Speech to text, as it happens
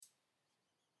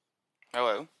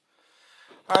Hello,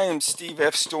 I am Steve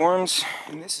F. Storms,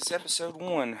 and this is episode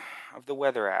 1 of the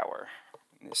Weather Hour.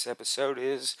 This episode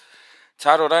is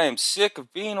titled I Am Sick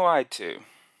of Being Lied to.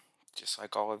 Just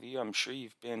like all of you, I'm sure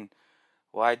you've been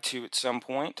lied to at some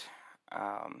point.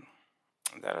 Um,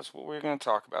 that is what we're going to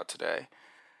talk about today.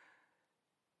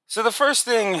 So, the first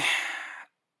thing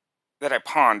that I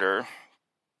ponder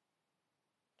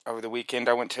over the weekend,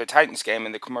 I went to a Titans game,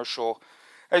 and the commercial,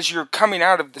 as you're coming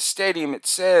out of the stadium, it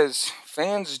says,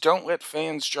 "Fans don't let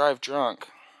fans drive drunk,"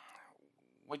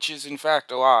 which is in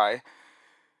fact a lie.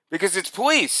 Because it's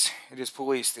police. It is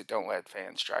police that don't let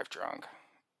fans drive drunk.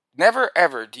 Never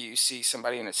ever do you see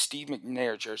somebody in a Steve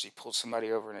McNair jersey pull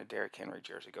somebody over in a Derrick Henry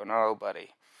jersey. Go, no,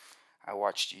 buddy. I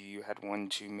watched you. You had one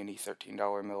too many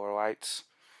 $13 Miller Lights.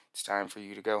 It's time for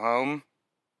you to go home.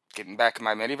 Getting back in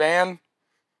my minivan?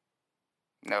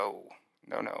 No.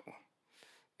 No.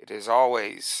 It is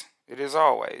always the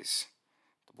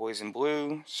boys in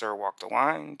blue, sir walk the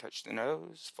line, touch the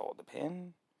nose, fold the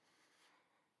pin.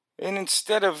 And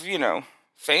instead of,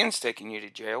 fans taking you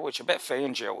to jail, which I bet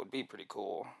fan jail would be pretty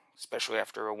cool, especially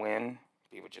after a win,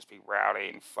 people would just be rowdy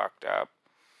and fucked up.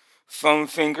 Foam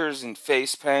fingers and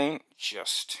face paint,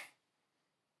 just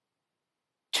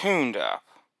tuned up,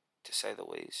 to say the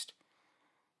least.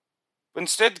 But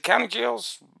instead, the county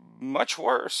jail's much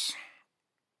worse.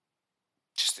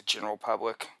 Just the general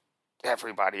public,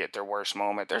 everybody at their worst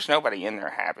moment. There's nobody in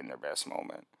there having their best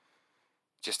moment.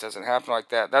 Just doesn't happen like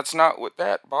that. That's not what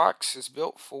that box is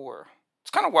built for.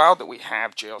 It's kind of wild that we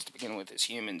have jails to begin with as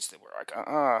humans, that we're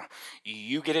like,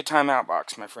 you get a timeout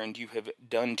box, my friend. You have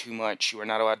done too much. You are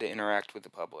not allowed to interact with the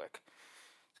public.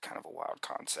 It's kind of a wild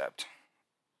concept.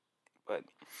 But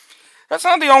that's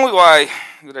not the only lie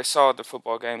that I saw at the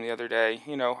football game the other day.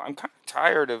 I'm kind of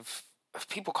tired of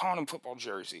people calling them football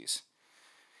jerseys.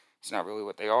 It's not really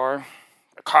what they are.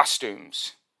 They're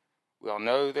costumes. We all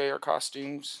know they are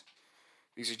costumes.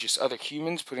 These are just other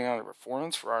humans putting on a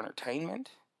performance for our entertainment.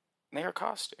 And they are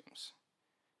costumes.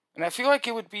 And I feel like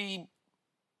it would be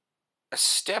a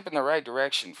step in the right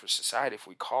direction for society if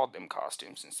we called them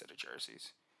costumes instead of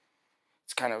jerseys.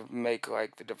 It's kind of make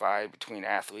like the divide between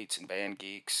athletes and band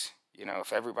geeks.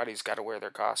 If everybody's got to wear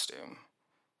their costume,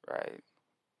 right?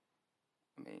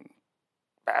 I mean,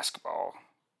 basketball,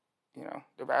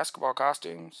 they're basketball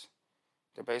costumes,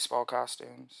 they're baseball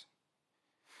costumes.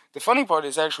 The funny part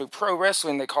is actually pro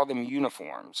wrestling, they call them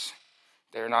uniforms.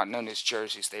 They are not known as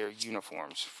jerseys, they are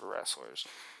uniforms for wrestlers.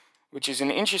 Which is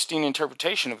an interesting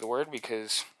interpretation of the word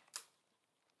because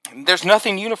there's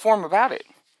nothing uniform about it.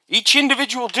 Each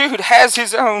individual dude has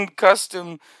his own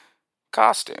custom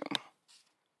costume.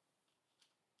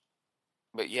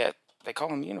 But yet, they call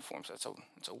them uniforms. That's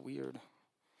a weird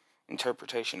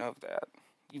interpretation of that.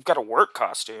 You've got a work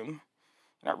costume.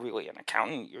 You're not really an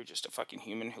accountant. You're just a fucking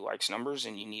human who likes numbers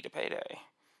and you need a payday.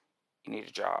 You need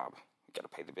a job. You gotta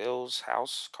pay the bills,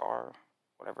 house, car,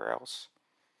 whatever else.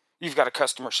 You've got a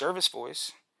customer service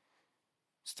voice.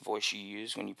 It's the voice you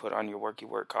use when you put on your worky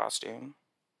work costume.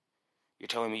 You're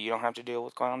telling me you don't have to deal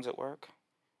with clowns at work?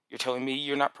 You're telling me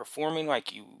you're not performing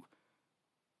like you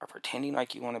are pretending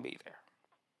like you want to be there?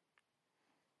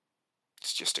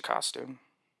 It's just a costume.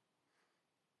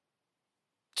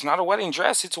 It's not a wedding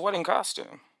dress, it's a wedding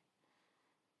costume.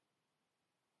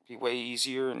 It'd be way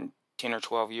easier in 10 or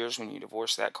 12 years when you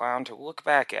divorce that clown to look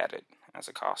back at it as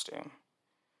a costume.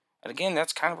 And again,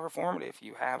 that's kind of performative.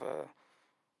 You have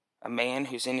a man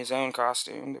who's in his own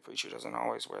costume. The preacher doesn't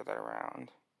always wear that around.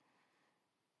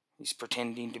 He's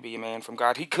pretending to be a man from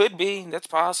God. He could be. That's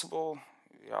possible.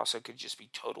 He also could just be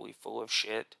totally full of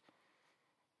shit.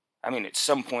 I mean, at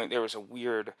some point there was a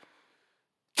weird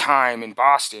time in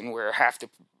Boston where half the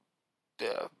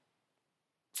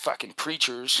fucking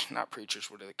preachers, not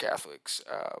preachers, what are the Catholics?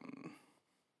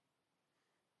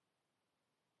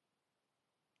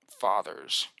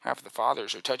 Fathers. Half of the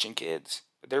fathers are touching kids.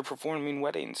 But they're performing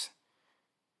weddings.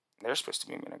 They're supposed to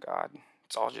be men of God.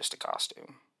 It's all just a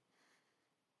costume.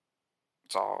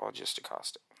 It's all just a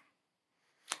costume.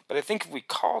 But I think if we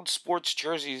called sports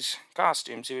jerseys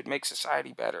costumes, it would make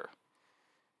society better.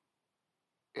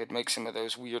 It would make some of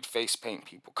those weird face paint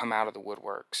people come out of the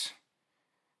woodworks.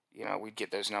 We'd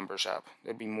get those numbers up.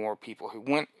 There'd be more people who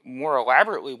went more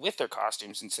elaborately with their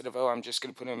costumes instead of, I'm just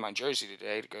going to put in my jersey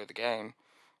today to go to the game.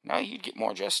 No, you'd get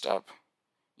more dressed up.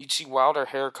 You'd see wilder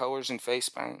hair colors and face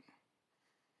paint.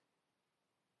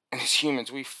 And as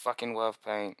humans, we fucking love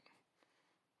paint.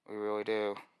 We really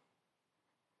do.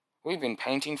 We've been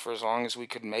painting for as long as we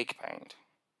could make paint.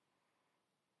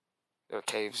 There are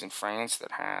caves in France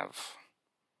that have,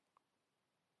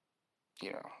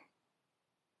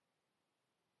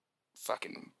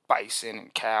 fucking bison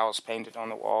and cows painted on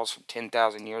the walls from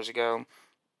 10,000 years ago.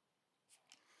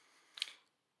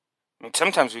 I mean,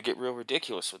 sometimes we get real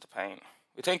ridiculous with the paint.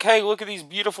 We think, hey, look at these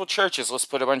beautiful churches. Let's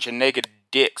put a bunch of naked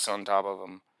dicks on top of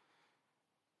them.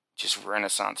 Just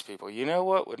Renaissance people. You know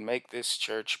what would make this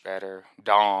church better?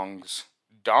 Dongs.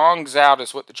 Dongs out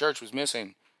is what the church was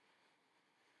missing.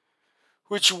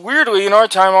 Which, weirdly, in our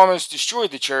time almost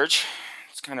destroyed the church.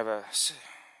 It's kind of a,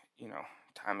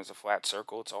 time is a flat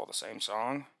circle. It's all the same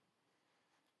song.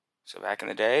 So back in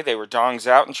the day, they were dongs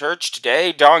out in church.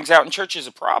 Today, dongs out in church is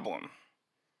a problem.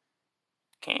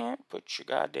 Can't put your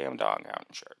goddamn dong out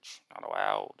in church. Not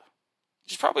allowed.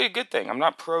 Which is probably a good thing. I'm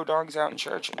not pro dongs out in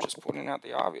church. I'm just pointing out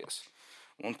the obvious.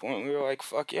 At one point, we were like,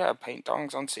 fuck yeah, paint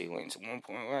dongs on ceilings. At one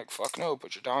point, we were like, fuck no,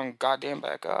 put your dong goddamn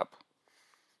back up.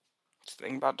 It's the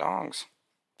thing about dongs.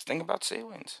 It's the thing about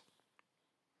ceilings.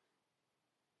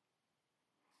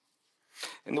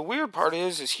 And the weird part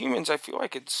is, as humans, I feel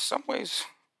like in some ways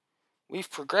we've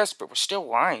progressed, but we're still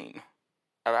lying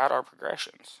about our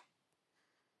progressions.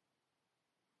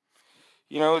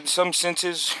 In some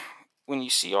senses, when you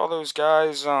see all those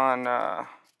guys on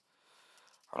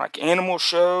like animal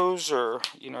shows, or,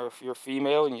 if you're a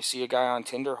female and you see a guy on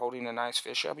Tinder holding a nice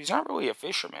fish up, he's not really a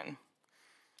fisherman.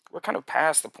 We're kind of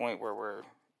past the point where we're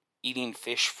eating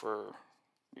fish for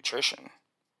nutrition.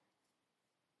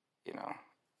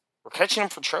 We're catching them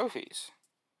for trophies.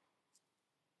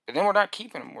 But then we're not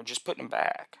keeping them. We're just putting them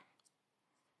back.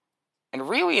 And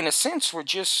really, in a sense,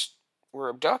 we're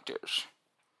abductors.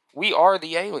 We are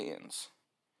the aliens.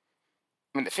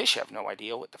 I mean, the fish have no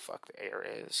idea what the fuck the air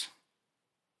is.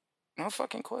 No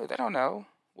fucking clue. They don't know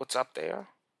what's up there.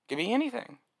 Could be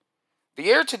anything. The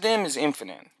air to them is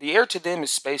infinite. The air to them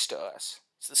is space to us.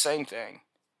 It's the same thing.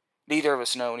 Neither of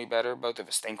us know any better. Both of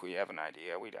us think we have an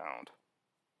idea. We don't.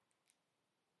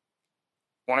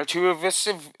 One or two of us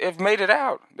have made it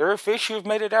out. There are fish who have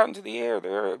made it out into the air.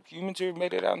 There are humans who have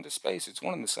made it out into space. It's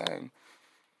one and the same.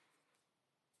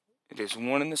 It is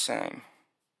one and the same.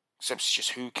 Except it's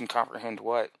just who can comprehend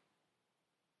what.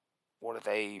 What do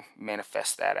they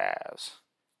manifest that as?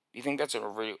 Do you think that's a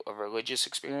religious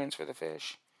experience for the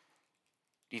fish?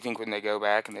 Do you think when they go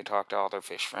back and they talk to all their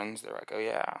fish friends, they're like, oh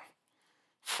yeah,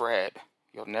 Fred,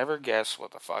 you'll never guess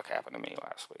what the fuck happened to me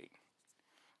last week.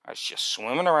 I was just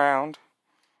swimming around,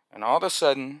 and all of a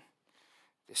sudden,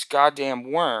 this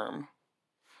goddamn worm,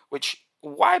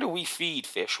 why do we feed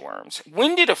fish worms?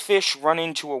 When did a fish run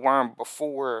into a worm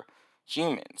before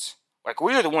humans? Like,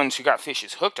 we're the ones who got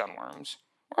fishes hooked on worms.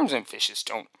 Worms and fishes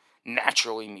don't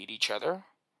naturally meet each other.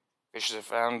 Fishes are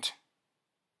found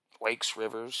in lakes,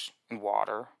 rivers, and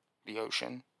water, the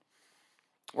ocean.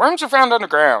 Worms are found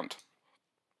underground.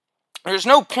 There's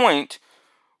no point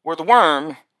where the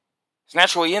worm is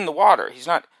naturally in the water. He's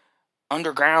not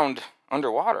underground,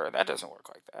 underwater. That doesn't work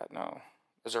like that, no.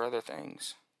 Those are other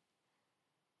things.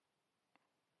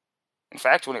 In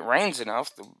fact, when it rains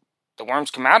enough, the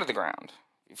worms come out of the ground.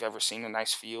 If you've ever seen a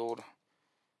nice field,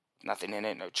 nothing in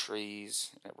it, no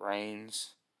trees, it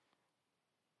rains,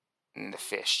 and the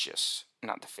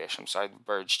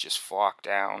birds just flock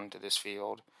down to this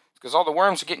field. It's because all the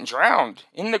worms are getting drowned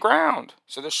in the ground.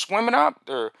 So they're swimming up,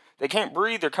 they can't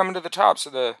breathe, they're coming to the top, so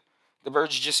the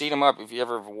birds just eat them up. If you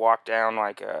ever walk down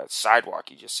like a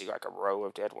sidewalk, you just see like a row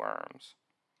of dead worms.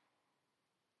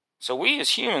 So we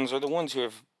as humans are the ones who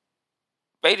have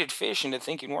baited fish into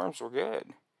thinking worms were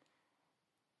good.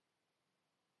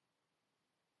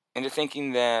 Into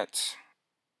thinking that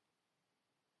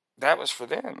was for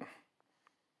them.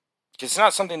 Because it's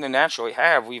not something they naturally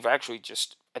have. We've actually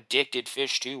just addicted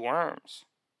fish to worms.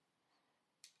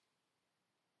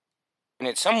 And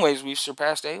in some ways, we've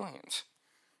surpassed aliens.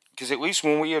 Because at least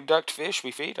when we abduct fish,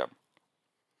 we feed them.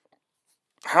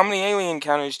 How many alien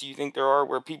encounters do you think there are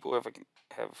where people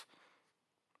have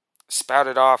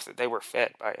spouted off that they were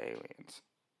fed by aliens?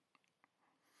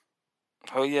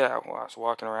 Oh yeah, well, I was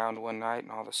walking around one night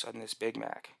and all of a sudden this Big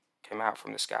Mac came out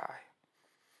from the sky.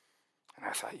 And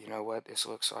I thought, you know what, this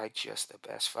looks like just the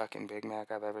best fucking Big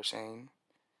Mac I've ever seen.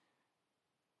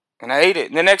 And I ate it,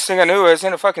 and the next thing I knew, I was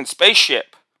in a fucking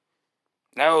spaceship.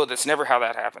 No, that's never how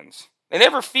that happens. They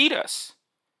never feed us.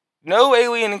 No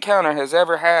alien encounter has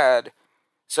ever had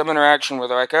some interaction where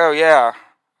they're like, oh yeah,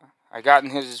 I got in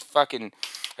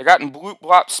Bloop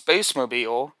Blop's Space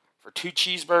Mobile for 2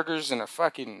 cheeseburgers and a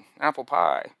fucking apple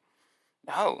pie.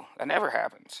 No, that never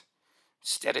happens.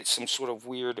 Instead, it's some sort of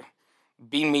weird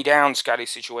beam me down Scotty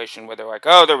situation where they're like,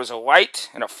 oh, there was a light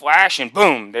and a flash and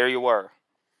boom, there you were.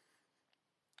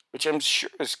 Which I'm sure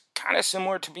is kind of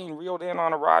similar to being reeled in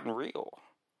on a rod and reel.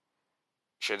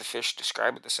 I'm sure the fish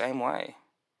describe it the same way.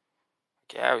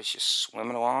 Like, yeah, I was just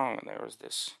swimming along and there was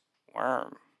this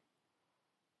worm.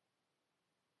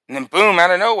 And then boom,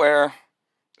 out of nowhere,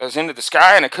 I was into the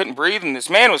sky and I couldn't breathe and this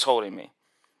man was holding me.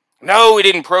 No, he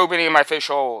didn't probe any of my fish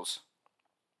holes.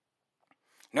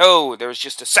 No, there was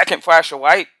just a second flash of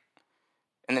light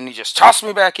and then he just tossed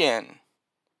me back in.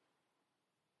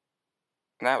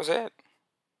 And that was it.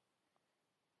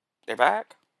 They're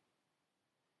back.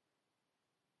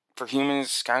 For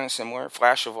humans, kind of similar.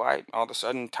 Flash of light, all of a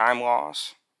sudden, time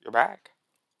loss. You're back.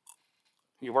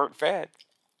 You weren't fed.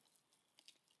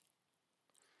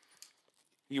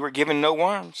 You were given no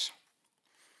worms.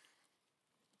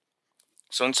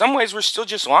 So in some ways, we're still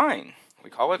just lying. We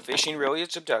call it fishing, really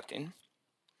it's abducting.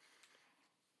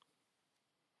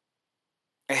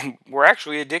 And we're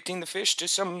actually addicting the fish to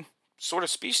some sort of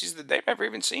species that they've never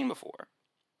even seen before.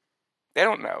 They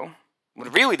don't know.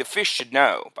 But really, the fish should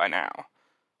know by now.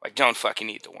 Like, don't fucking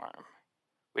eat the worm.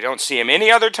 We don't see him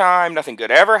any other time. Nothing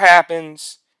good ever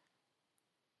happens.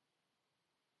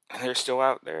 And they're still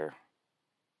out there.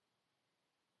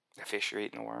 The fish are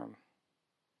eating the worm.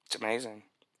 It's amazing.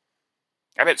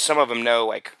 I bet some of them know,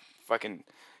 like, fucking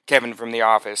Kevin from The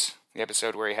Office. The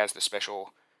episode where he has the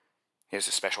special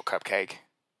cupcake.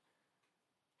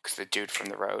 Because the dude from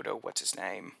the road, what's his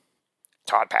name?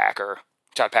 Todd Packer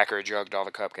drugged all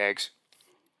the cupcakes.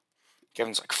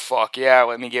 Kevin's like, fuck yeah,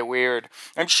 let me get weird.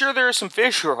 I'm sure there are some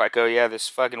fish who are like, oh yeah, this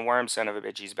fucking worm son of a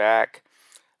bitch, he's back.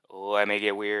 Let me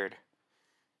get weird.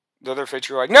 The other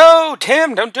fish are like, no,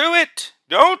 Tim, don't do it.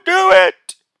 Don't do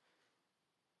it.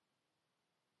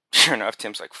 Sure enough,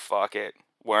 Tim's like, fuck it.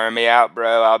 Worm me out,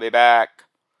 bro, I'll be back.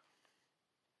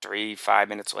 5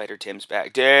 minutes later, Tim's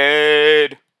back.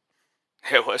 Dude,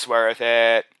 it was worth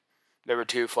it. There were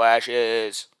 2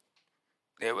 flashes.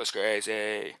 It was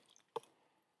crazy.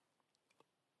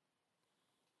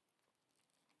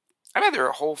 I bet there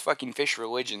are whole fucking fish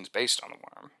religions based on the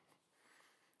worm.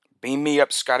 Beam me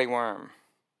up, Scotty Worm.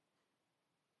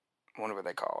 I wonder what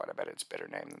they call it. I bet it's a better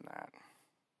name than that.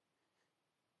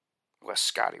 Unless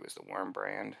Scotty was the worm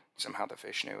brand. Somehow the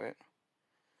fish knew it.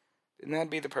 Didn't that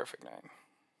be the perfect name?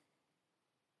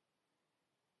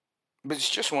 But it's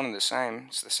just one and the same.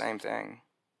 It's the same thing.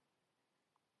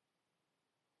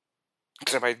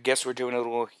 Except I guess we're doing it a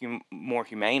little more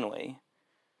humanely.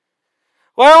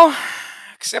 Well,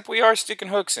 except we are sticking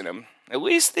hooks in them. At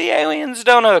least the aliens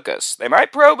don't hook us. They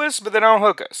might probe us, but they don't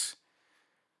hook us.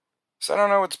 So I don't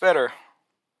know what's better.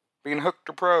 Being hooked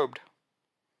or probed.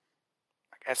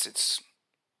 I guess it's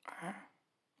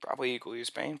probably equally as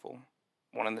painful.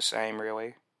 One and the same,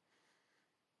 really.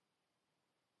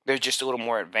 They're just a little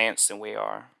more advanced than we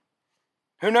are.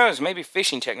 Who knows, maybe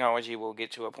fishing technology will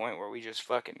get to a point where we just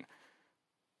fucking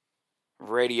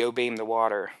radio beam the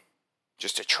water.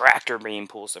 Just a tractor beam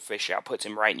pulls the fish out, puts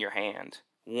him right in your hand.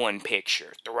 One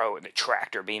picture, throw it, the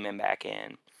tractor beam him back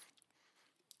in.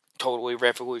 Totally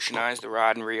revolutionized the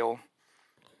rod and reel.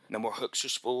 No more hooks or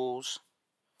spools.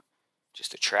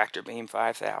 Just a tractor beam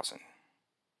 5000.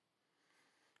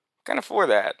 Kind of for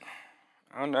that.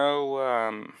 I don't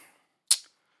know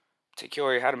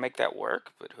particularly how to make that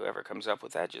work, but whoever comes up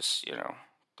with that, just,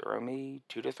 throw me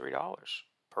 $2 to $3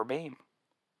 per beam.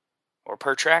 Or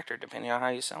per tractor, depending on how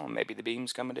you sell them. Maybe the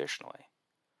beams come additionally.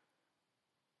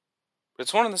 But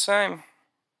it's one and the same.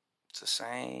 It's the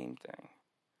same thing.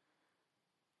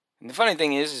 And the funny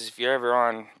thing is if you're ever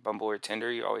on Bumble or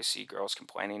Tinder, you always see girls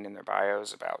complaining in their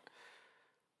bios about,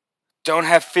 don't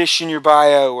have fish in your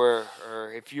bio, or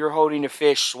if you're holding a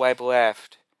fish, swipe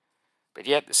left. But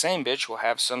yet the same bitch will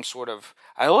have some sort of,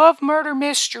 I love murder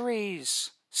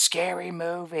mysteries, scary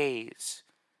movies.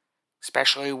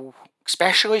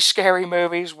 Especially scary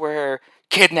movies where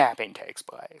kidnapping takes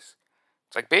place.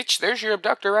 It's like, bitch, there's your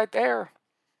abductor right there.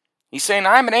 He's saying,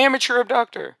 I'm an amateur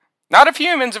abductor. Not of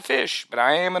humans, of fish, but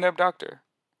I am an abductor.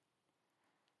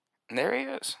 And there he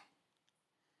is.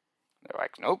 They're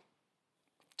like, nope.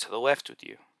 To the left with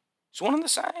you. It's one and the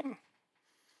same.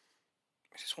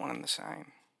 It's just one and the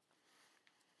same.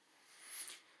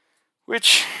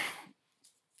 Which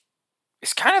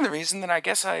is kind of the reason that I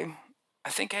guess I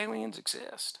think aliens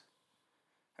exist.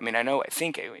 I mean, I know I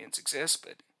think aliens exist,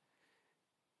 but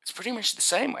it's pretty much the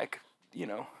same. Like,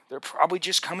 they're probably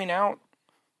just coming out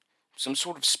some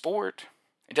sort of sport.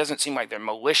 It doesn't seem like they're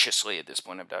maliciously at this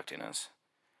point abducting us.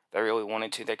 If they really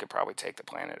wanted to, they could probably take the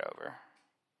planet over.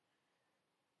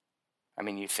 I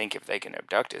mean, you think if they can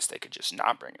abduct us, they could just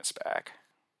not bring us back.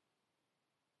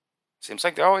 Seems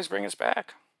like they always bring us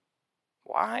back.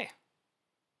 Why?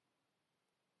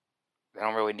 They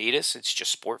don't really need us. It's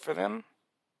just sport for them.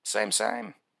 Same.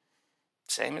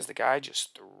 Same as the guy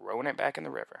just throwing it back in the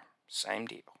river. Same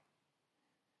deal.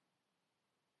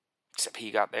 Except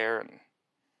he got there in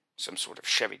some sort of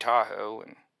Chevy Tahoe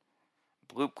and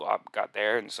Bloop Glop got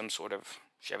there in some sort of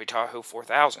Chevy Tahoe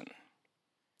 4000.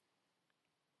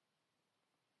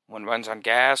 One runs on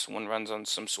gas, one runs on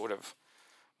some sort of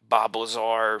Bob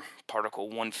Lazar Particle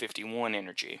 151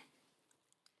 energy.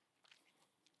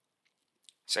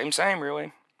 Same,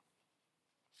 really.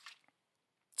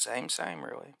 Same,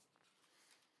 really.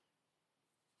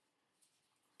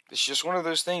 It's just one of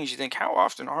those things you think, how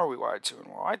often are we lied to? And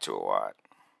we're lied to a lot.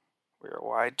 We are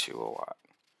lied to a lot.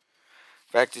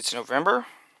 In fact, it's November.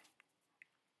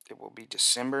 It will be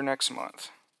December next month.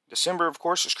 December, of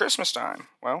course, is Christmas time.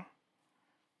 Well,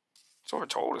 so we're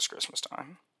told it's Christmas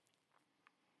time.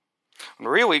 And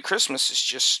really, Christmas is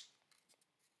just...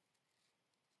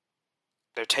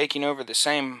 they're taking over the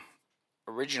same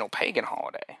original pagan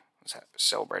holiday. It's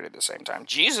celebrated at the same time.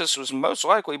 Jesus was most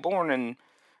likely born in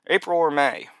April or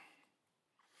May.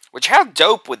 Which, how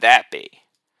dope would that be?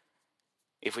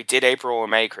 If we did April or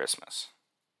May Christmas.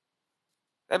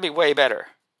 That'd be way better.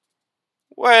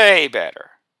 Way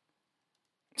better.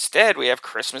 Instead, we have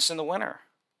Christmas in the winter.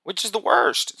 Which is the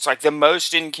worst. It's like the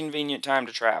most inconvenient time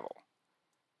to travel.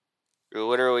 You're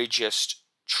literally just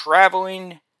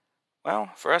traveling, well,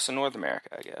 for us in North America,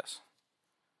 I guess.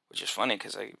 Which is funny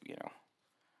because,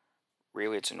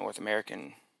 really it's a North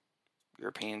American,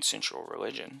 European central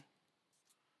religion.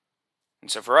 And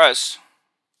so for us,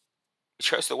 we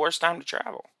chose the worst time to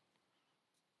travel.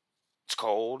 It's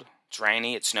cold, it's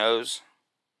rainy, it snows.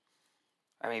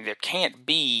 I mean, there can't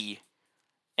be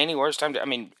any worse time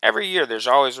to... every year there's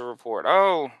always a report.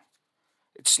 Oh,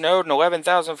 it snowed and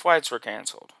 11,000 flights were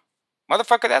canceled.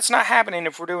 Motherfucker, that's not happening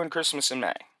if we're doing Christmas in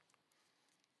May.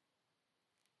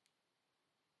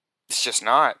 It's just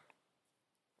not.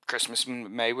 Christmas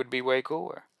in May would be way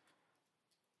cooler.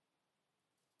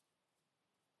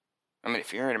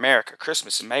 If you're in America,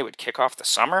 Christmas in May would kick off the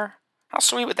summer? How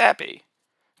sweet would that be?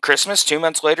 Christmas 2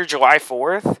 months later, July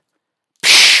 4th?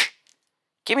 Psh!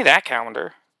 Give me that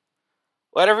calendar.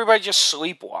 Let everybody just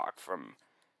sleepwalk from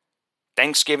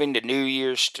Thanksgiving to New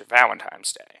Year's to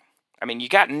Valentine's Day. You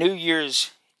got New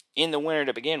Year's in the winter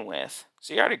to begin with,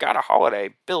 so you already got a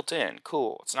holiday built in.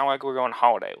 Cool. It's not like we're going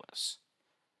holidayless.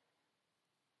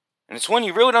 And it's one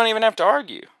you really don't even have to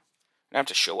argue. You don't have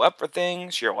to show up for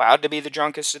things. You're allowed to be the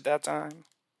drunkest at that time.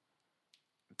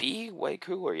 Be way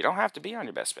cooler. You don't have to be on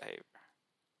your best behavior.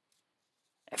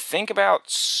 And think about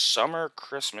summer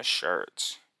Christmas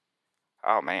shirts.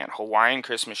 Oh man, Hawaiian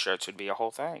Christmas shirts would be a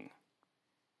whole thing.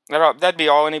 That'd be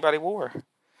all anybody wore.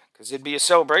 Because it'd be a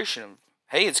celebration of,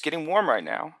 hey, it's getting warm right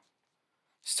now.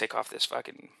 Let's take off this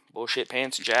fucking bullshit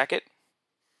pants and jacket.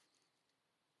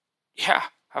 Yeah,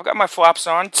 I've got my flops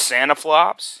on. Santa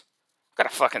flops. Got a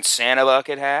fucking Santa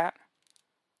bucket hat.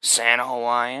 Santa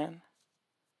Hawaiian.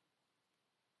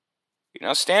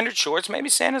 Standard shorts. Maybe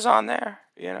Santa's on there,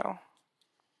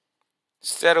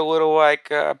 Instead of little,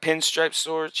 pinstripe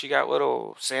shorts, you got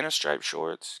little Santa stripe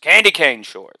shorts. Candy cane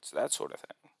shorts. That sort of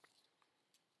thing.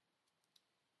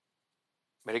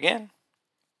 But again,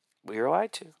 we are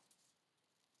lied to.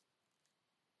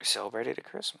 We celebrated at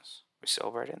Christmas. We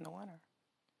celebrated in the winter.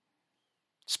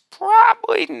 It's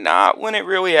probably not when it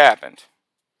really happened.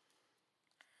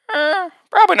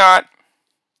 Probably not.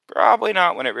 Probably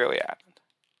not when it really happened.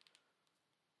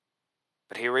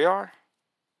 But here we are.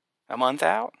 A month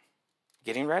out.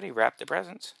 Getting ready. Wrap the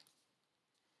presents.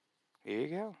 Here you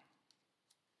go.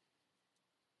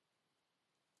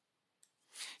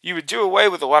 You would do away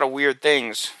with a lot of weird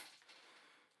things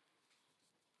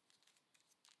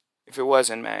if it was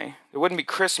in May. There wouldn't be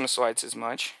Christmas lights as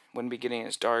much. Wouldn't be getting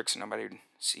as dark so nobody would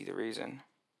see the reason.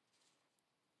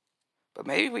 But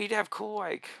maybe we'd have cool,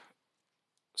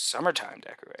 summertime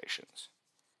decorations.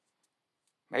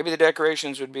 Maybe the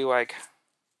decorations would be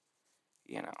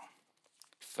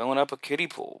filling up a kiddie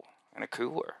pool and a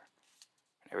cooler.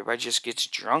 And everybody just gets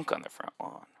drunk on the front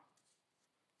lawn.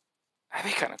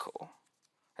 That'd be kind of cool.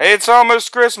 Hey, it's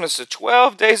almost Christmas. So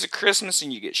 12 days of Christmas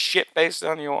and you get shit-faced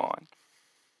on your lawn.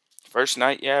 First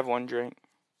night, you have one drink.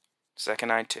 Second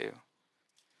night, two.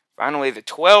 Finally, the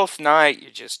 12th night,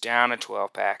 you're just down a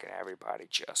 12-pack and everybody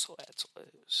just lets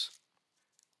loose.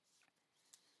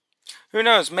 Who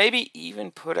knows? Maybe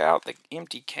even put out the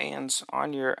empty cans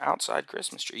on your outside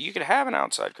Christmas tree. You could have an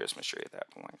outside Christmas tree at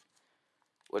that point.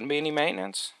 Wouldn't be any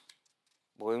maintenance.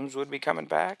 Balloons would be coming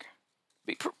back.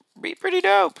 Be pretty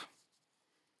dope.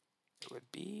 It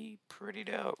would be pretty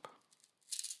dope.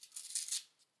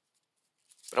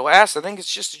 But alas, I think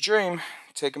it's just a dream.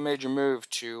 Take a major move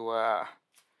to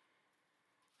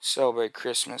celebrate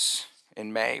Christmas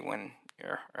in May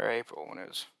or April when it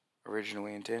was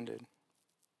originally intended.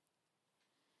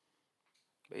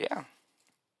 But yeah,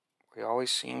 we always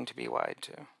seem to be lied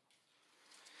to.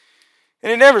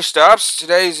 And it never stops.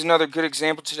 Today's another good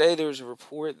example. Today there was a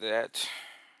report that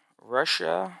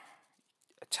Russia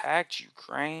attacked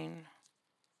Ukraine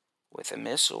with a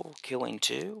missile, killing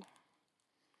 2.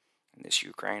 And this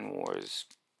Ukraine war has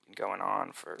been going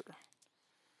on for,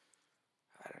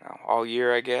 I don't know, all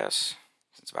year, I guess.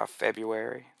 Since about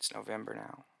February. It's November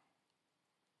now.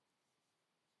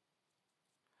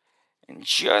 And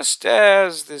just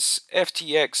as this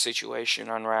FTX situation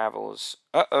unravels,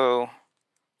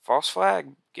 false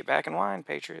flag, get back in line,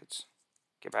 Patriots.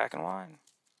 Get back in line.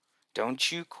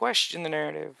 Don't you question the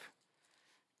narrative.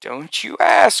 Don't you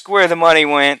ask where the money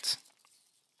went.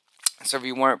 So if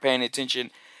you weren't paying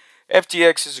attention,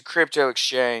 FTX is a crypto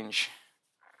exchange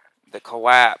that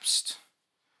collapsed.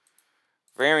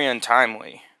 Very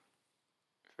untimely.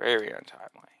 Very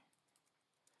untimely.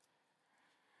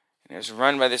 And it was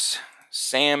run by this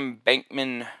Sam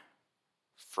Bankman-Fried?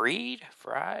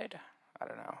 I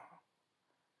don't know.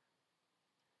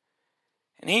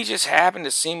 And he just happened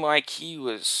to seem like he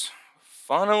was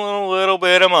funneling a little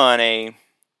bit of money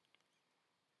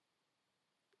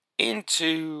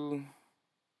into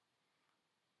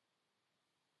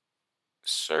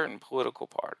certain political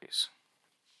parties.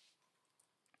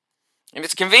 And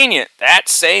it's convenient. That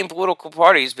same political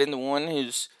party has been the one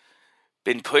who's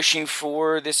been pushing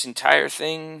for this entire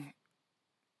thing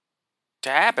to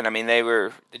happen. I mean,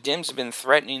 the Dems have been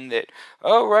threatening that,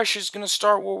 Russia's going to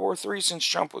start World War III since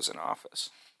Trump was in office.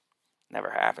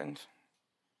 Never happened.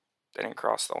 They didn't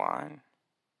cross the line.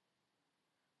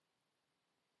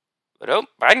 But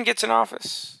Biden gets in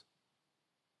office.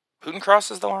 Putin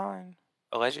crosses the line,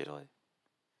 allegedly.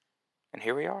 And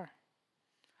here we are.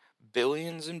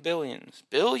 Billions and billions.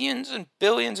 Billions and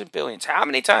billions and billions. How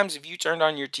many times have you turned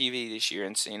on your TV this year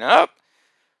and seen,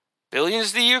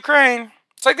 billions to Ukraine?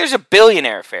 It's like there's a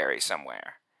billionaire ferry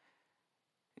somewhere.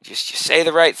 Just you say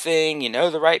the right thing, you know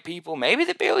the right people, maybe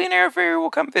the billionaire ferry will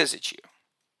come visit you.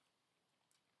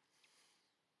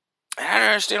 And I don't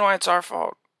understand why it's our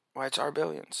fault. Why it's our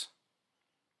billions.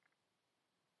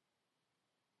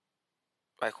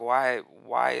 Like, why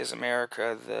is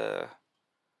America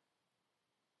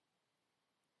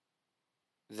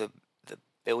the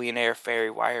billionaire ferry?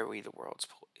 Why are we the world's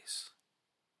police?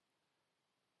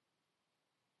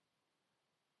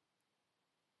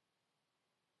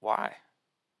 Why?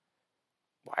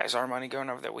 Why is our money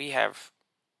going over there? We have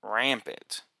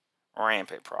rampant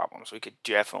problems. We could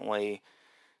definitely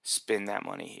spend that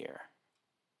money here.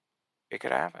 It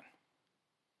could happen.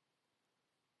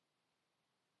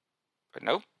 But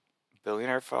nope.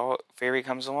 Billionaire fairy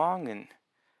comes along and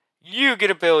you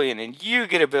get $1 billion and you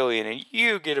get $1 billion and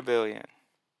you get $1 billion.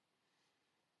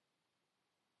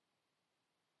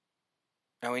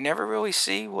 And we never really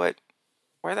see where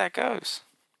that goes.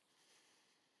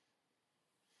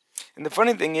 And the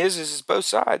funny thing is it's both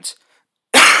sides.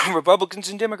 Republicans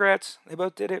and Democrats, they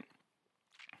both did it.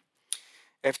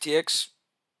 FTX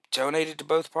donated to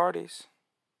both parties.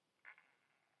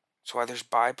 That's why there's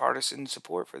bipartisan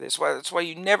support for this. That's why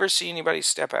you never see anybody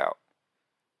step out.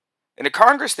 In a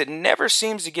Congress that never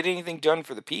seems to get anything done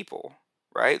for the people,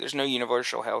 right? There's no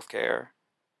universal health care.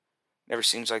 Never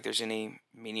seems like there's any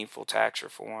meaningful tax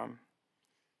reform.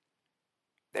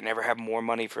 They never have more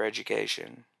money for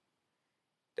education.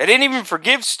 They didn't even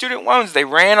forgive student loans. They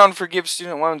ran on forgive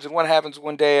student loans. And what happens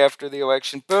one day after the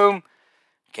election? Boom.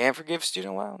 Can't forgive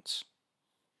student loans.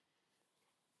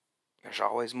 There's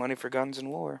always money for guns and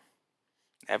war.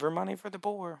 Never money for the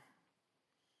poor.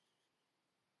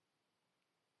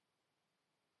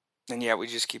 And yet we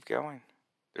just keep going.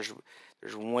 There's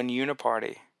one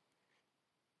uniparty.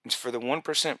 It's for the 1%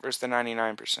 versus the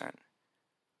 99%.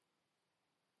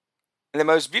 And the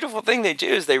most beautiful thing they do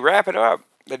is they wrap it up.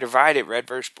 They divide it red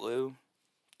versus blue.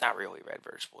 Not really red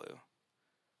versus blue.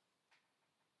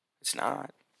 It's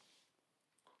not.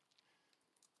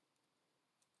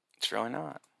 It's really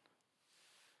not.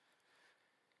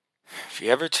 If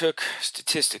you ever took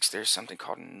statistics, there's something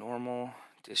called normal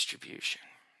distribution,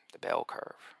 the bell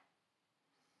curve.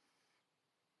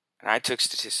 And I took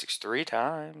statistics 3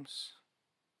 times.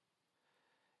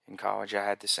 In college, I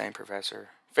had the same professor.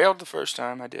 Failed the first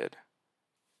time I did.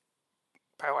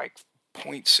 By like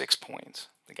 0.6 points.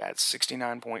 The guy had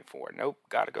 69.4. Nope,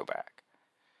 gotta go back.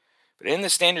 But in the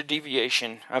standard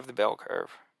deviation of the bell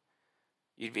curve,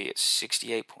 you'd be at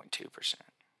 68.2%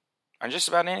 on just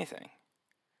about anything.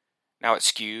 Now it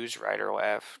skews right or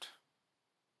left.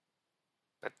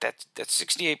 But that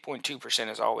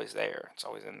 68.2% is always there. It's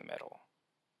always in the middle.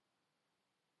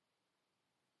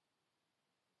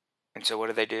 And so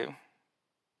what do?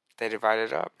 They divide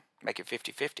it up, make it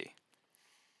 50-50.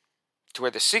 To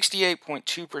where the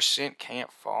 68.2%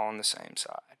 can't fall on the same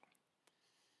side.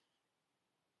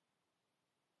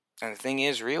 And the thing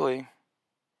is, really,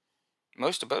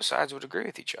 most of both sides would agree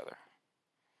with each other.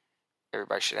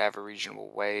 Everybody should have a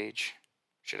reasonable wage,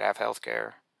 should have health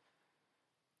care,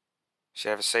 should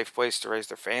have a safe place to raise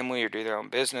their family or do their own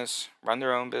business, run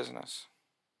their own business.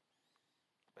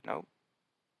 But nope.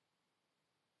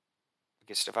 It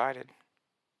gets divided.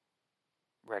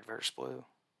 Red versus blue.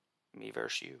 Me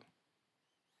versus you.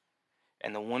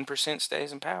 And the 1%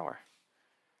 stays in power.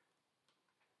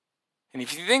 And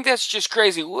if you think that's just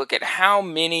crazy, look at how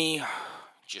many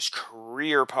just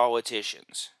career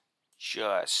politicians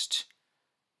just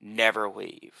never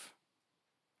leave.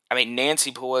 I mean,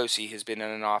 Nancy Pelosi has been in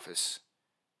an office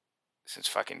since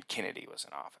fucking Kennedy was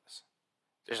in office.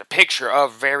 There's a picture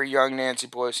of very young Nancy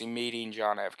Pelosi meeting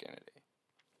John F. Kennedy.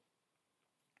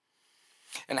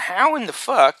 And how in the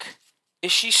fuck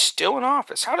is she still in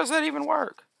office? How does that even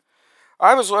work?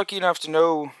 I was lucky enough to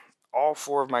know all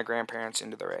four of my grandparents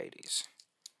into their 80s.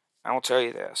 I will tell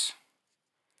you this.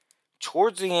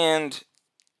 Towards the end,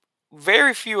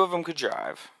 very few of them could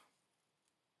drive.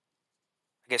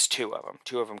 I guess two of them.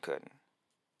 Two of them couldn't.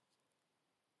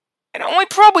 And only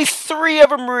probably three of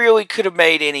them really could have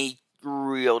made any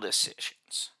real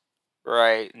decisions.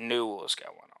 Right? Knew what was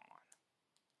going on.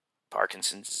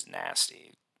 Parkinson's is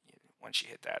nasty. Once you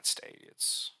hit that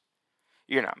stage,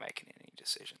 you're not making any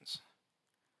decisions.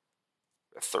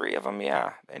 The three of them,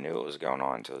 yeah, they knew what was going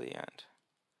on until the end.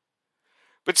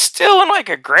 But still in like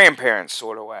a grandparent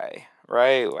sort of way,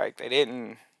 right? Like they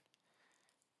didn't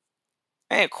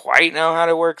quite know how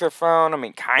to work their phone. I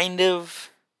mean, kind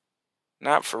of.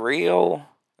 Not for real.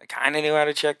 They kind of knew how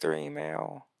to check their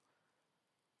email.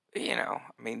 You know,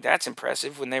 I mean, that's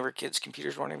impressive. When they were kids,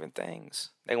 computers weren't even things.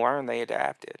 They learned, they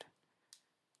adapted.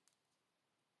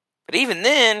 But even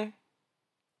then,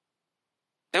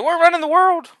 they weren't running the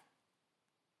world.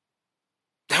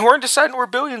 They weren't deciding where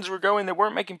billions were going. They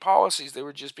weren't making policies. They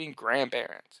were just being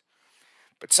grandparents.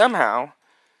 But somehow,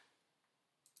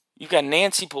 you've got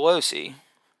Nancy Pelosi,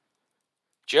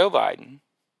 Joe Biden,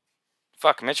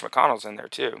 fuck, Mitch McConnell's in there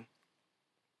too,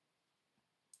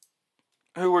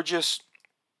 who were just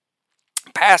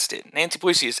past it. Nancy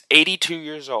Pelosi is 82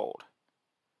 years old.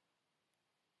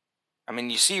 I mean,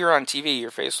 you see her on TV,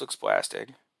 her face looks plastic.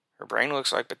 Her brain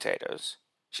looks like potatoes.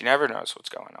 She never knows what's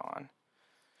going on.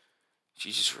 She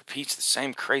just repeats the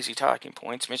same crazy talking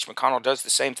points. Mitch McConnell does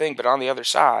the same thing, but on the other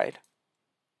side.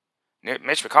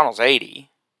 Mitch McConnell's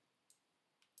 80.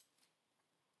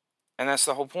 And that's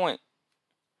the whole point.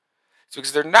 It's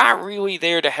because they're not really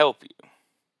there to help you.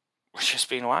 We're just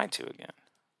being lied to again.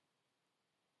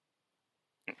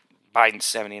 Biden's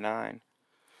 79.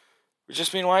 We're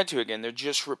just being lied to again. They're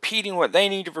just repeating what they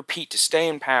need to repeat to stay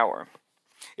in power.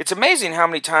 It's amazing how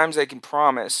many times they can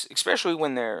promise, especially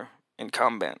when they're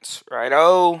incumbents, right?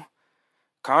 Oh,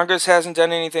 Congress hasn't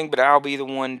done anything, but I'll be the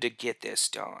one to get this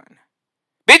done.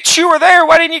 Bitch, you were there.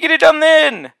 Why didn't you get it done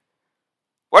then?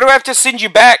 Why do I have to send you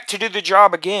back to do the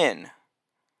job again?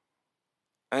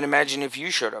 And imagine if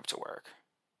you showed up to work.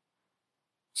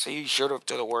 Say you showed up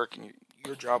to the work and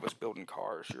your job was building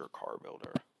cars. You're a car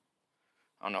builder.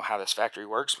 I don't know how this factory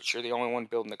works, but you're the only one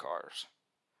building the cars.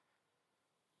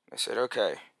 They said,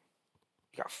 okay,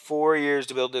 you got 4 years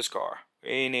to build this car.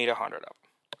 We need 100 of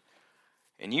them.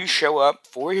 And you show up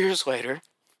 4 years later,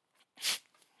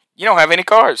 you don't have any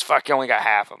cars. Fuck, you only got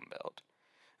half of them built.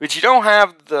 But you don't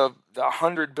have the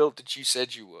 100 built that you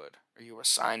said you would, or you were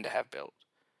assigned to have built.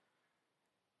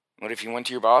 What if you went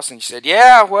to your boss and you said,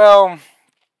 yeah, well,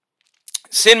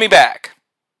 send me back.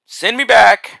 Send me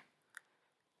back.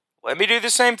 Let me do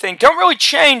the same thing. Don't really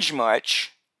change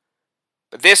much.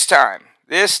 But this time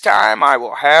I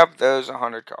will have those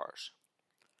 100 cars.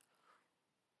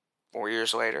 4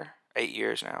 years later, 8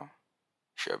 years now,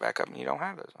 show back up and you don't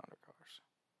have those 100 cars.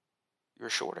 You're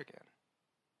short again.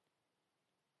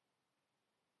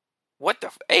 What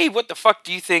the fuck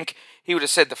do you think he would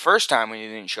have said the first time when you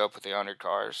didn't show up with the 100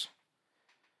 cars?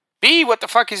 B, what the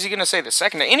fuck is he going to say the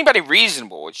second time? Anybody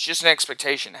reasonable, it's just an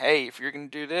expectation. Hey, if you're going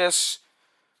to do this,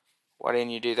 why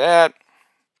didn't you do that?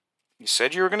 You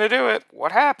said you were going to do it.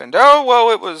 What happened? Oh,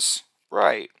 well, it was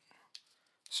right.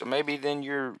 So maybe then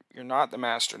you're not the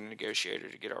master negotiator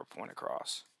to get our point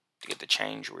across, to get the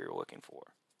change we were looking for.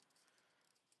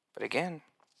 But again,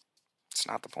 it's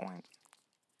not the point.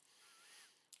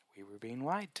 We were being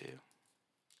lied to.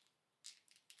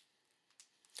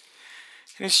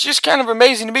 And it's just kind of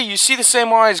amazing to me. You see the same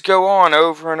lies go on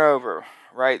over and over,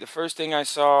 right? The first thing I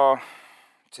saw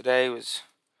today was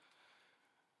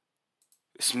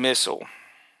this missile,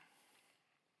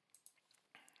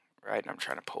 right? And I'm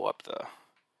trying to pull up the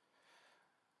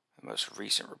most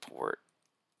recent report.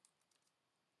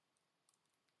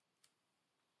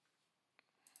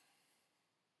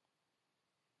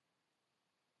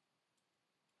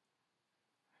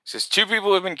 says 2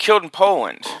 people have been killed in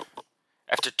Poland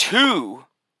after 2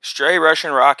 stray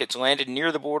Russian rockets landed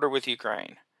near the border with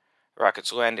Ukraine.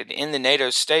 Rockets landed in the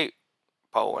NATO state,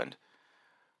 Poland,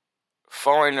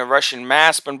 following a Russian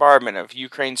mass bombardment of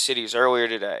Ukraine cities earlier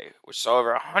today, which saw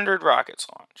over 100 rockets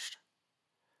launched.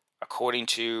 According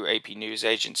to AP News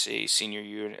Agency,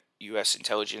 senior U.S.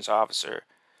 intelligence officer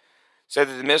said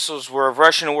that the missiles were of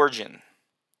Russian origin.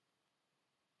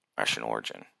 Russian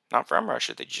origin. Not from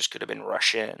Russia, they just could have been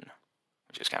Russian,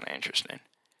 which is kind of interesting.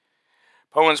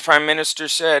 Poland's prime minister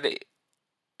said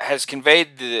has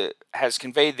conveyed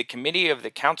the committee of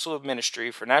the Council of Ministry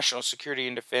for National Security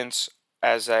and Defense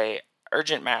as a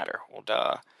urgent matter. Well,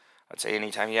 duh. I'd say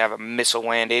anytime you have a missile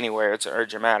land anywhere, it's an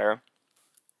urgent matter.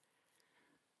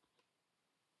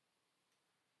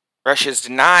 Russia has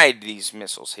denied these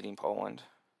missiles hitting Poland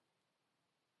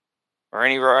or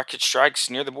any rocket strikes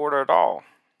near the border at all.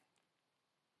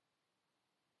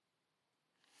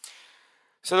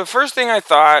 So the first thing I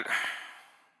thought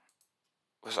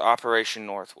was Operation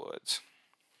Northwoods.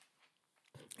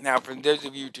 Now, for those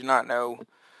of you who do not know,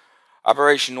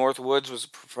 Operation Northwoods was a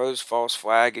proposed false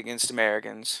flag against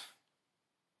Americans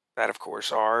that, of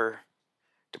course, our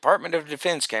Department of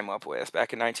Defense came up with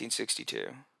back in 1962.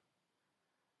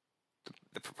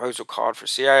 The proposal called for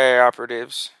CIA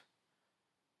operatives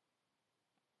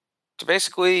to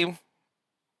basically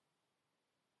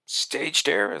stage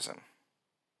terrorism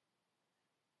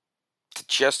to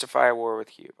justify a war with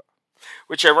Cuba.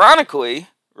 Which, ironically,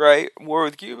 right, war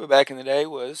with Cuba back in the day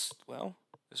was, well,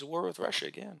 there's a war with Russia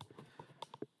again.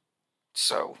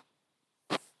 So,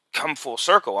 come full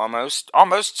circle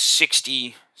almost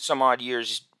 60 some odd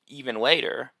years even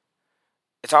later,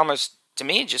 it's almost, to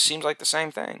me, it just seems like the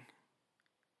same thing.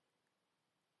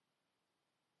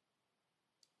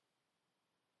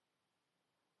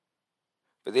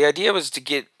 But the idea was to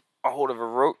get a hold of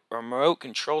a remote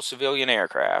control civilian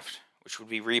aircraft, which would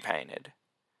be repainted.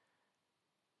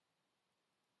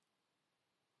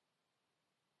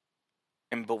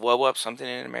 And blow up something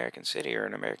in an American city or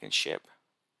an American ship.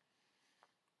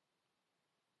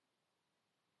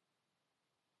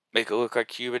 Make it look like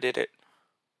Cuba did it.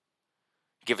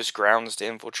 Give us grounds to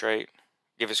infiltrate.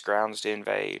 Give us grounds to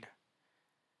invade.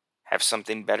 Have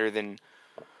something better than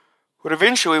what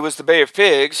eventually was the Bay of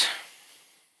Pigs.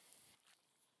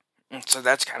 And so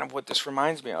that's kind of what this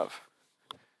reminds me of.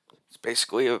 It's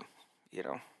basically a,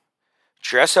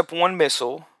 dress up one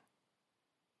missile.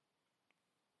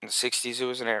 In the 60s, it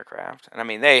was an aircraft. And I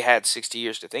mean, they had 60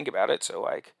 years to think about it. So,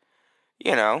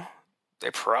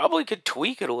 they probably could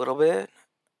tweak it a little bit.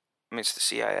 I mean, it's the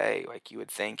CIA. You would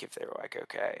think if they were like,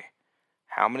 okay,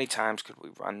 how many times could we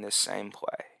run this same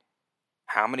play?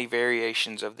 How many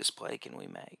variations of this play can we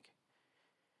make?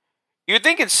 You would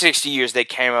think in 60 years they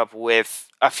came up with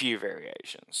a few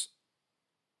variations.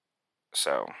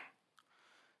 So,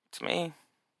 to me,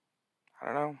 I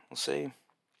don't know. We'll see.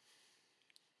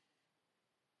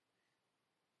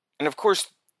 And of course,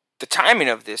 the timing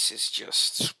of this is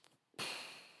just,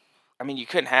 I mean, you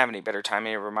couldn't have any better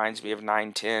timing. It reminds me of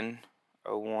 9/10/01.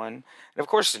 And of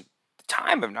course, the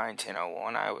time of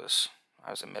 9/10/01, I was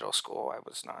in middle school. I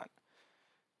was not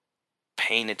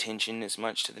paying attention as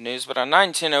much to the news. But on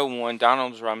 9/10/01,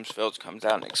 Donald Rumsfeld comes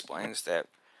out and explains that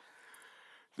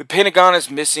the Pentagon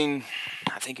is missing,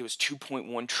 I think it was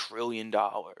 $2.1 trillion.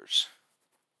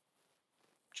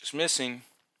 Just missing.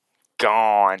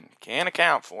 Gone. Can't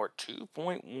account for it.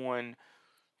 $2.1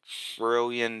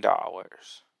 trillion.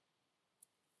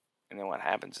 And then what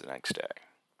happens the next day?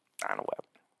 9/11.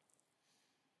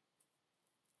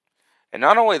 And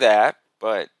not only that,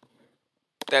 but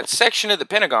that section of the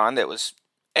Pentagon that was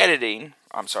auditing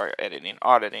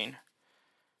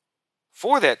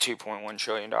for that $2.1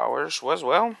 trillion was,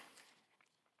 well,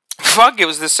 it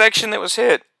was the section that was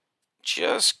hit.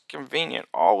 Just convenient.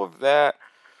 All of that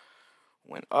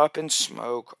went up in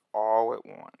smoke all at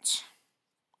once.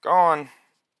 Gone.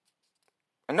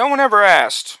 And no one ever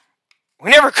asked. We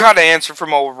never got an answer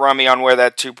from old Rummy on where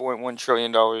that $2.1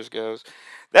 trillion goes.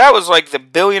 That was like the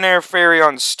billionaire fairy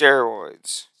on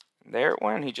steroids. And there it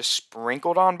went. He just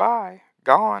sprinkled on by.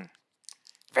 Gone.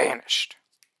 Vanished.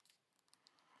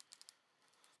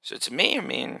 So to me, I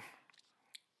mean,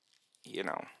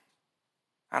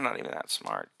 I'm not even that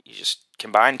smart. You just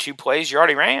combine two plays you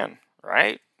already ran,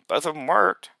 right? Both of them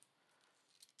worked.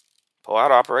 Pull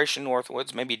out Operation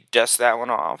Northwoods, maybe dust that one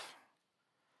off.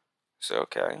 So,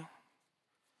 okay.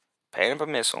 Paint up a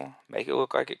missile, make it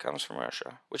look like it comes from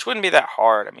Russia, which wouldn't be that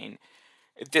hard. I mean,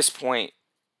 at this point,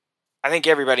 I think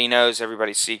everybody knows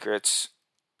everybody's secrets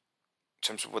in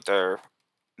terms of what their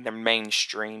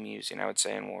mainstream using, I would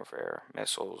say, in warfare.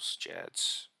 Missiles,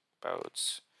 jets,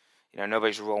 boats,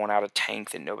 Nobody's rolling out a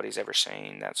tank that nobody's ever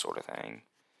seen, that sort of thing.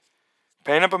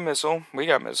 Paint up a missile. We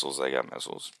got missiles. They got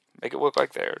missiles. Make it look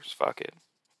like theirs. Fuck it.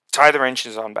 Tie the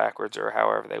wrenches on backwards or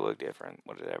however they look different.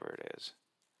 Whatever it is.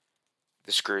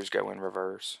 The screws go in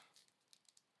reverse.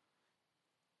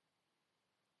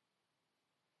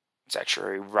 It's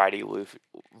actually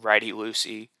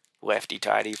righty-loosey,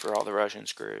 lefty-tighty for all the Russian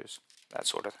screws. That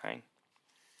sort of thing.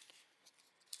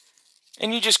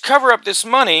 And you just cover up this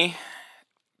money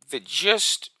that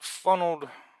just funneled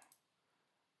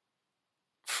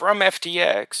from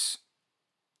FTX.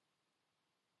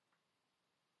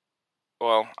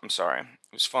 Well, I'm sorry.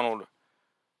 It was funneled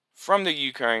from the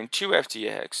Ukraine to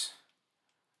FTX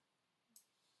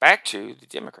back to the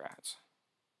Democrats.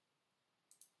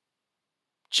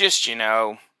 Just,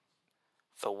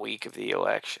 the week of the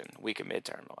election, week of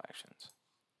midterm elections.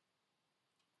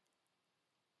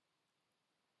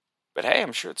 But hey,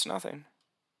 I'm sure it's nothing.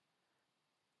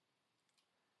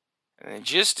 And then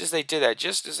just as they did that,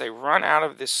 just as they run out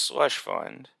of this slush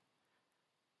fund,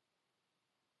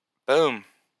 boom.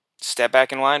 Step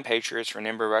back in line, Patriots.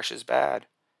 Remember, Russia's bad.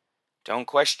 Don't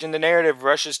question the narrative.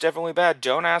 Russia's definitely bad.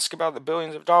 Don't ask about the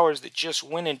billions of dollars that just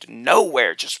went into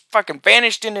nowhere. Just fucking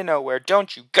vanished into nowhere.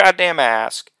 Don't you goddamn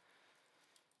ask.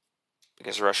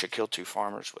 Because Russia killed 2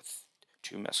 farmers with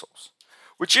 2 missiles.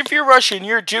 Which, if you're Russian,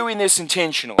 you're doing this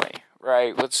intentionally.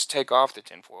 Right? Let's take off the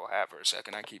tinfoil hat for a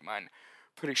second. I keep mine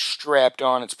pretty strapped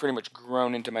on. It's pretty much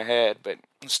grown into my head. But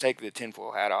let's take the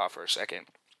tinfoil hat off for a second.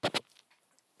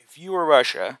 If you were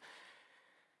Russia,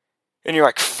 and you're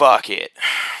like, fuck it.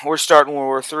 We're starting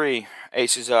World War III.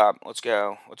 Aces up. Let's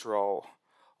go. Let's roll.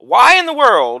 Why in the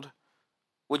world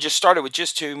would you start it with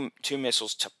just two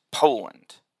missiles to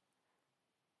Poland?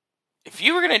 If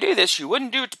you were going to do this, you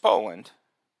wouldn't do it to Poland.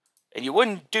 And you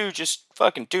wouldn't do just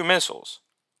fucking 2 missiles.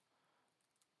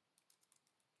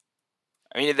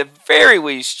 I mean, at the very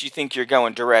least, you think you're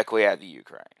going directly at the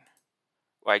Ukraine.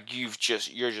 Like,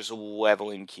 you're just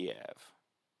leveling Kiev.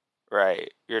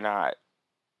 Right? You're not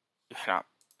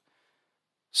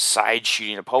side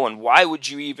shooting to Poland. Why would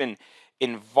you even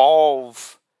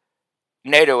involve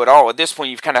NATO at all? At this point,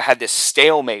 you've kind of had this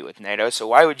stalemate with NATO, so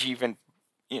why would you even,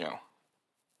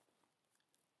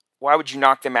 why would you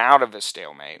knock them out of a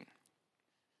stalemate?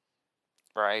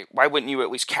 Right? Why wouldn't you at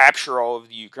least capture all of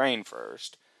the Ukraine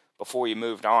first before you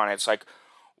moved on? It's like,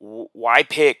 why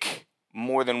pick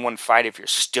more than one fight if you're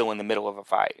still in the middle of a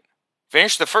fight?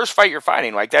 Finish the first fight you're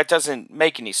fighting. Like, that doesn't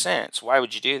make any sense. Why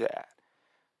would you do that?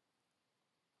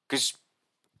 Because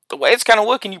the way it's kind of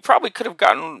looking, you probably could have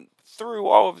gotten through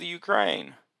all of the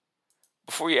Ukraine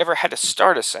before you ever had to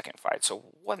start a second fight. So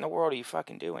what in the world are you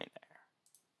fucking doing there?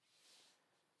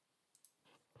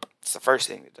 It's the first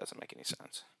thing that doesn't make any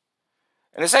sense.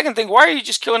 And the second thing, why are you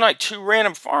just killing like 2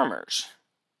 random farmers?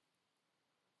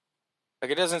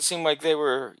 Like, it doesn't seem like they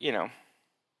were,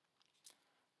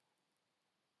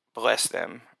 bless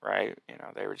them, right?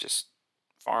 They were just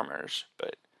farmers,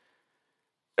 but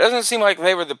it doesn't seem like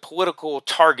they were the political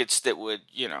targets that would,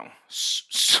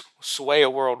 sway a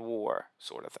world war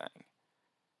sort of thing.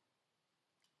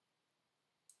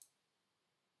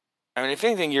 I mean, if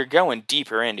anything, you're going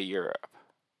deeper into Europe.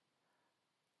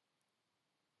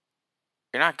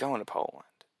 You're not going to Poland.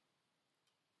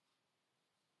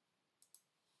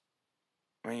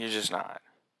 I mean, you're just not.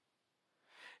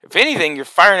 If anything, you're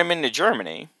firing them into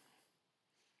Germany.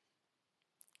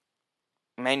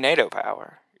 Main NATO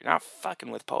power. You're not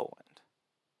fucking with Poland.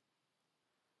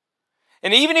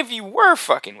 And even if you were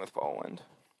fucking with Poland,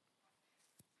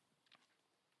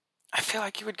 I feel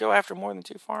like you would go after more than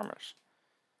 2 farmers.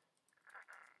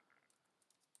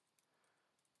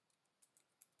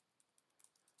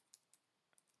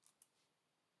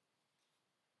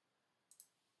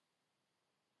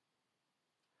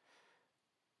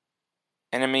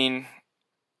 And I mean,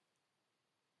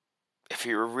 if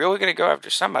you were really going to go after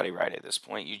somebody right at this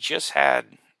point, you just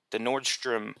had the Nord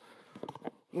Stream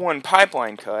 1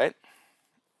 pipeline cut.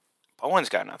 Poland's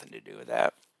got nothing to do with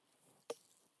that.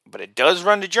 But it does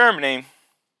run to Germany.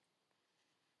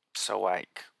 So,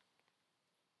 like,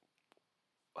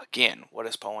 again, what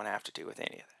does Poland have to do with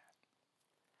any of that?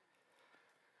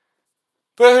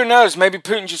 But who knows? Maybe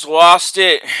Putin just lost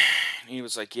it. He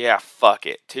was like, yeah, fuck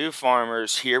it. 2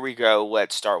 farmers. Here we go.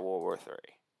 Let's start World War III.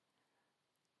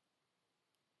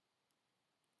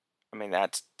 I mean,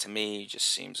 that, to me, just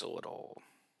seems a little...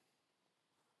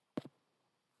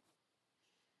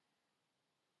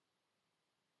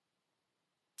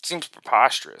 seems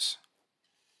preposterous.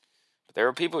 But there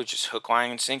are people who just hook,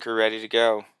 line, and sinker ready to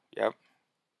go. Yep.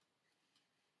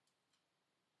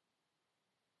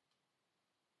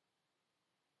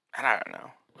 And I don't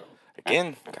know.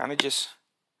 Again, kind of just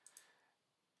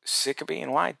Sick of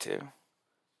being lied to.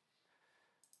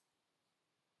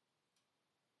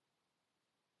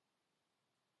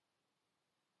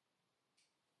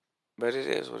 But it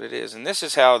is what it is. And this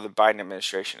is how the Biden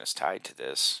administration is tied to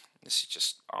this. This is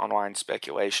just online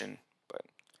speculation, but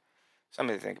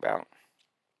something to think about.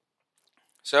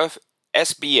 So if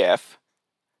SBF,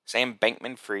 Sam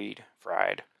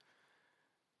Bankman-Fried,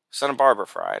 son of Barbara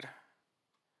Fried,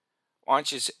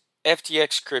 launches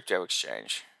FTX crypto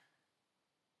exchange,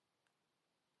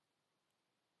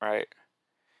 right?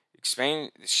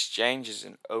 Exchange is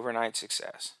an overnight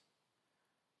success.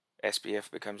 SBF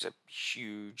becomes a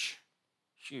huge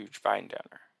Biden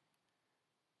donor.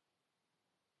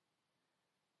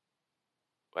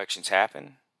 Elections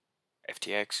happen,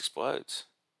 FTX explodes.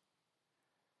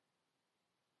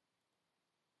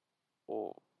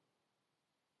 Well,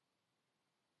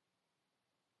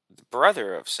 the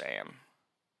brother of Sam,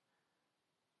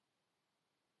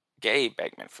 Gabe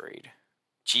Bankman-Fried,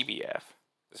 GBF,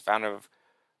 is founder of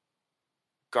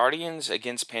Guardians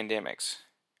Against Pandemics.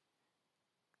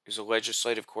 He was a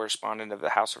legislative correspondent of the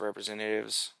House of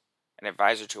Representatives, an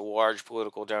advisor to large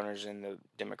political donors in the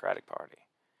Democratic Party.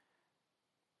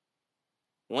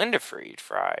 Linda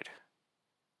Fried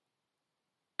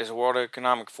is a World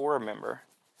Economic Forum member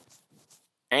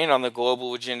and on the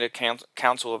Global Agenda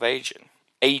Council of Aging.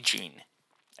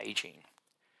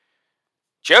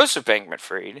 Joseph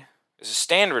Bankman-Fried is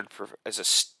a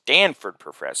Stanford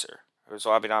professor who has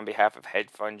lobbied on behalf of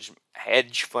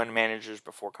hedge fund managers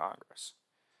before Congress.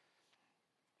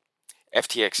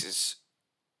 FTX's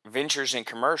Ventures in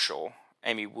Commercial,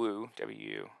 Amy Wu,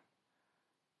 WU,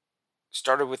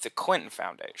 started with the Clinton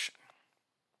Foundation.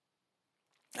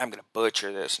 I'm going to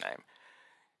butcher this name.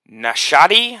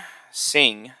 Nashadi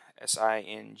Singh,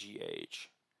 Singh,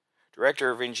 director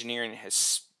of engineering, has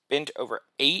spent over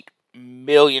 $8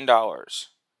 million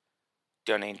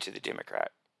donating to the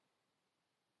Democrat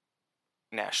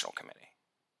National Committee.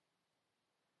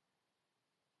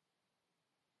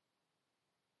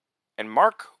 And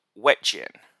Mark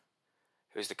Wetjen,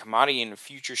 who is the Commodity and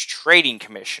Futures Trading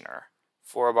Commissioner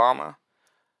for Obama,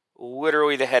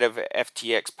 literally the head of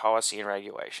FTX policy and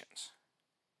regulations.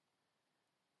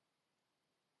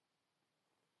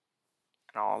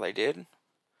 And all they did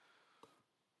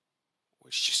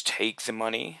was just take the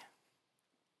money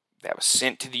that was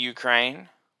sent to the Ukraine.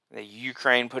 The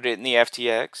Ukraine put it in the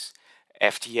FTX.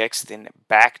 FTX then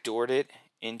backdoored it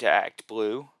into Act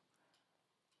Blue,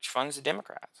 which funds the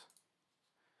Democrats.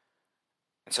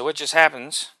 And so what just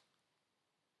happens?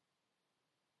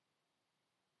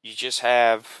 You just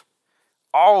have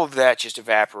all of that just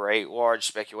evaporate. Large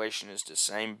speculation is the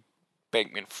same.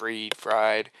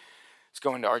 Bankman-Fried is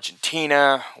going to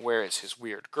Argentina. Where is his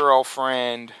weird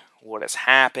girlfriend? What is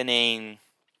happening?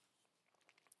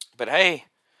 But hey,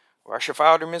 Russia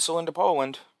fired a missile into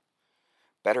Poland.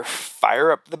 Better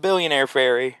fire up the billionaire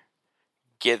ferry.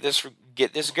 Get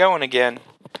this going again.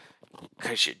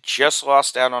 Because you just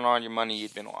lost out on all your money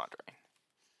you'd been laundering.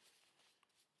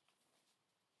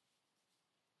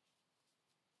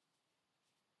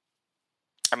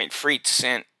 I mean, Fried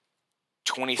sent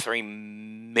 $23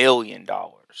 million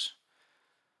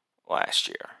last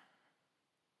year.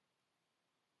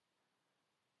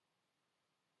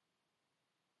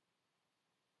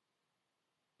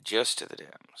 Just to the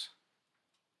Dems.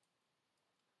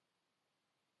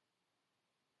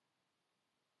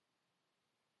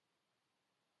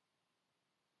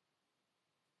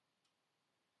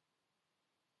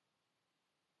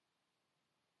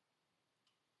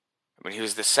 I mean, he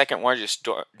was the second largest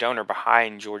donor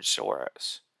behind George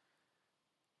Soros.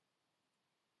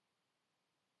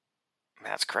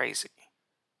 That's crazy.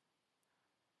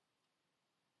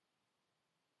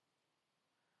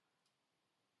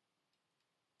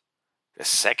 The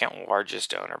second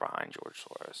largest donor behind George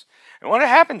Soros. And what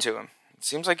happened to him? It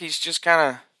seems like he's just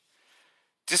kind of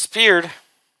disappeared.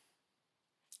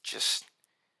 Just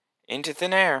into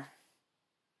thin air.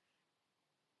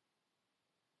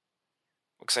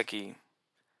 Looks like he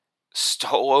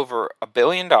stole over $1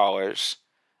 billion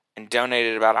and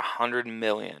donated about $100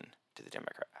 million to the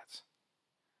Democrats.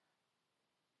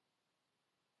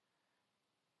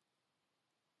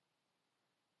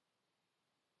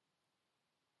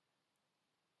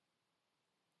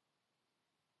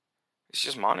 It's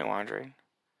just money laundering.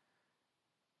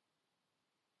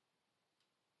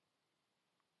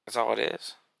 That's all it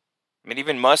is. I mean,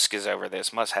 even Musk is over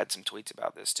this. Musk had some tweets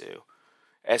about this too.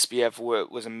 SBF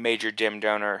was a major Dem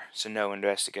donor, so no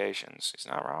investigations. He's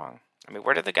not wrong. I mean,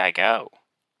 where did the guy go?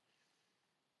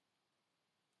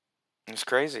 It's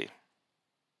crazy.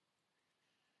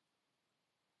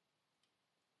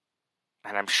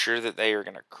 And I'm sure that they are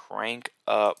going to crank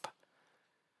up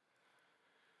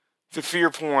the fear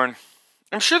porn.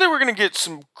 I'm sure that we're going to get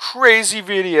some crazy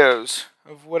videos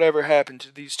of whatever happened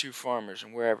to these two farmers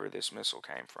and wherever this missile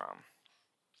came from.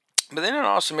 But then it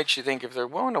also makes you think, if they're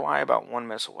willing to lie about one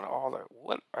missile, what are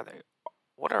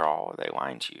all they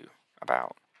lying to you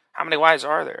about? How many lies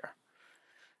are there?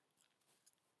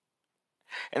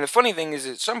 And the funny thing is,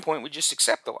 at some point, we just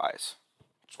accept the lies.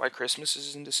 That's why Christmas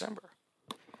is in December.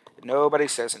 Nobody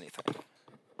says anything.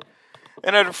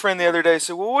 And I had a friend the other day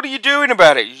say, well, what are you doing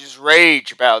about it? You just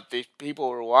rage about the people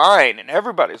who are lying, and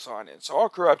everybody's lying. It's all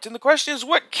corrupt. And the question is,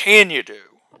 what can you do?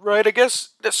 Right? I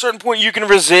guess at a certain point you can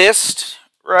resist.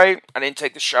 Right? I didn't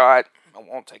take the shot. I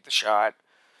won't take the shot.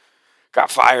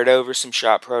 Got fired over some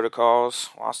shot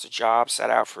protocols. Lost a job. Sat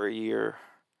out for a year.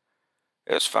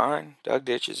 It was fine. Dug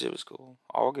ditches. It was cool.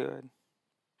 All good.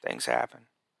 Things happen.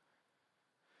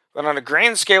 But on a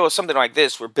grand scale of something like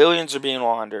this, where billions are being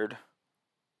laundered,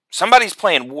 somebody's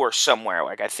playing war somewhere.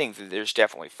 Like, I think that there's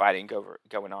definitely fighting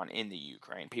going on in the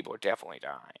Ukraine. People are definitely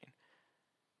dying.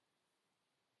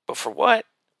 But for what?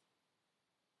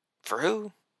 For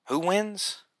who? Who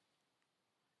wins?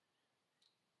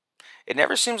 It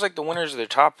never seems like the winners are the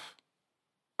top.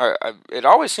 It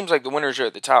always seems like the winners are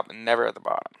at the top and never at the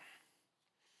bottom.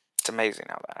 It's amazing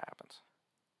how that happens.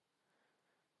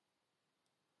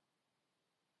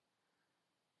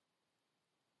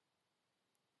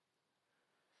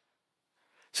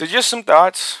 So just some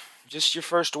thoughts. Just your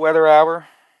first weather hour.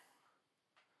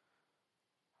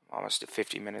 Almost at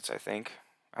 50 minutes, I think.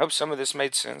 I hope some of this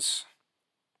made sense.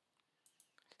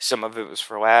 Some of it was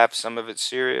for laughs, some of it's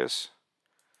serious.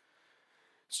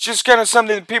 It's just kind of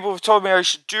something that people have told me I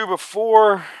should do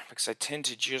before, because I tend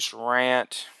to just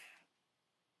rant.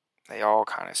 They all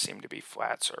kind of seem to be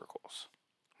flat circles.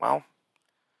 Well,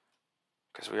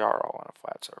 because we are all in a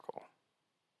flat circle.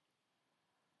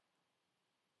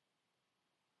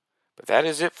 But that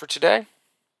is it for today.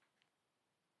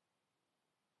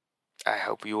 I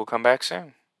hope you will come back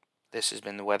soon. This has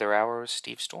been the Weather Hour with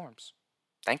Steve Storms.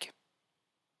 Thank you.